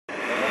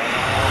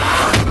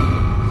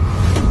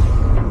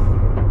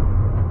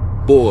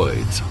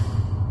Boyds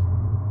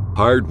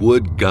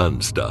Hardwood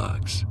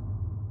Gunstocks.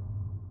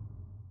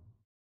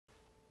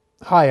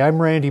 Hi,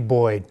 I'm Randy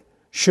Boyd.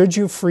 Should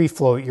you free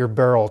float your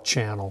barrel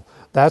channel?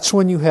 That's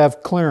when you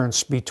have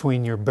clearance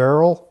between your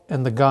barrel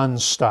and the gun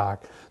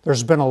stock.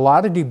 There's been a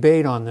lot of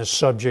debate on this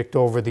subject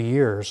over the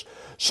years.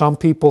 Some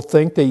people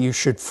think that you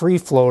should free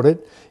float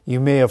it. You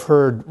may have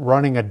heard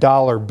running a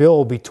dollar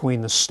bill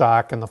between the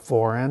stock and the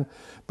forend,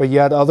 but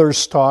yet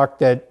others talk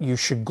that you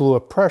should glue a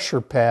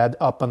pressure pad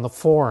up on the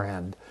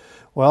forend.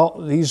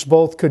 Well, these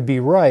both could be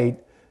right,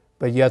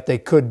 but yet they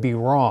could be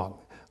wrong.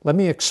 Let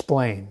me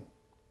explain.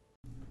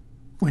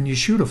 When you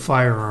shoot a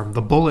firearm,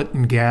 the bullet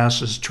and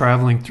gases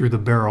traveling through the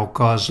barrel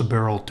cause the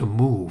barrel to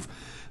move.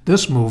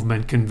 This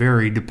movement can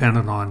vary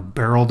depending on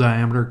barrel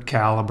diameter,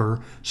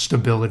 caliber,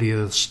 stability of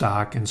the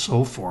stock, and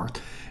so forth.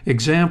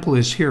 Example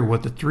is here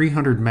with the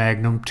 300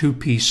 Magnum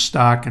two-piece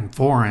stock and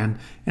forend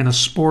and a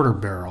sporter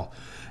barrel.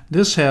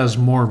 This has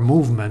more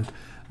movement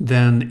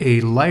than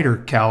a lighter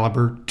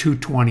caliber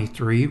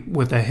 223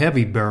 with a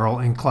heavy barrel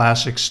and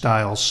classic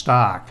style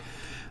stock.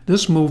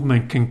 This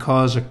movement can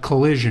cause a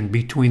collision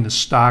between the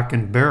stock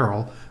and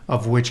barrel,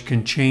 of which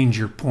can change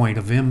your point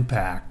of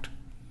impact.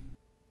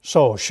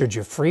 So, should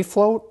you free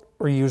float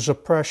or use a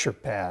pressure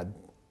pad?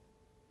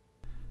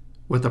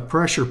 With a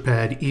pressure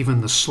pad,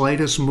 even the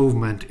slightest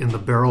movement in the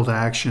barreled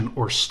action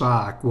or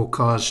stock will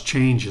cause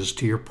changes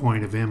to your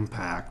point of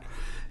impact.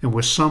 And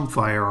with some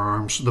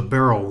firearms, the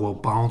barrel will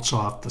bounce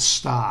off the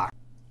stock.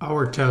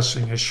 Our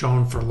testing has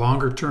shown for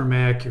longer-term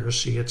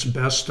accuracy, it's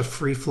best to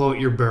free float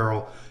your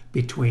barrel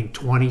between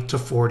 20 to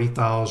 40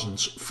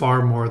 thousandths,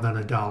 far more than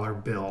a dollar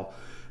bill.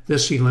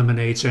 This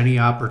eliminates any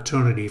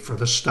opportunity for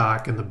the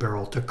stock and the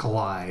barrel to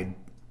collide.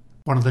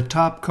 One of the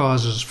top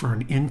causes for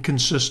an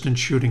inconsistent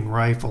shooting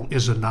rifle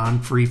is a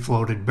non-free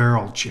floated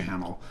barrel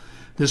channel.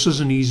 This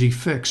is an easy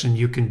fix, and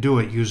you can do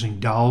it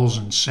using dowels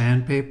and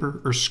sandpaper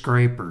or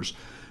scrapers.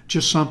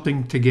 Just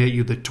something to get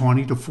you the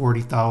 20 to 40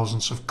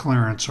 thousandths of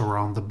clearance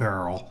around the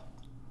barrel.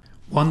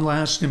 One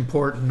last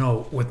important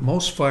note, with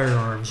most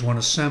firearms when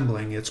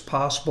assembling, it's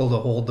possible to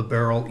hold the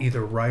barrel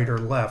either right or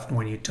left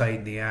when you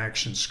tighten the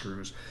action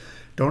screws.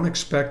 Don't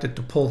expect it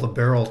to pull the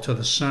barrel to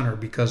the center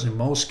because in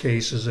most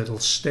cases it'll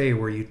stay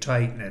where you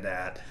tighten it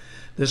at.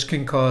 This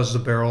can cause the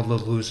barrel to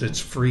lose its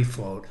free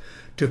float.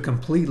 To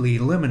completely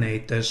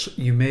eliminate this,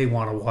 you may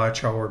want to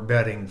watch our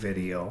bedding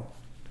video.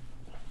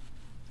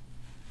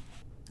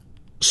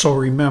 So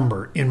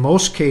remember, in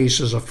most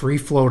cases, a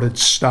free-floated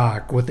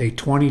stock with a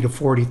 20 to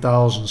 40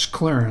 thousandths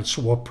clearance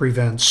will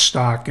prevent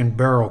stock and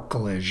barrel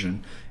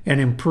collision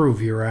and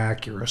improve your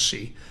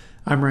accuracy.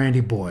 I'm Randy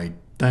Boyd.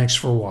 Thanks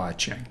for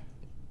watching.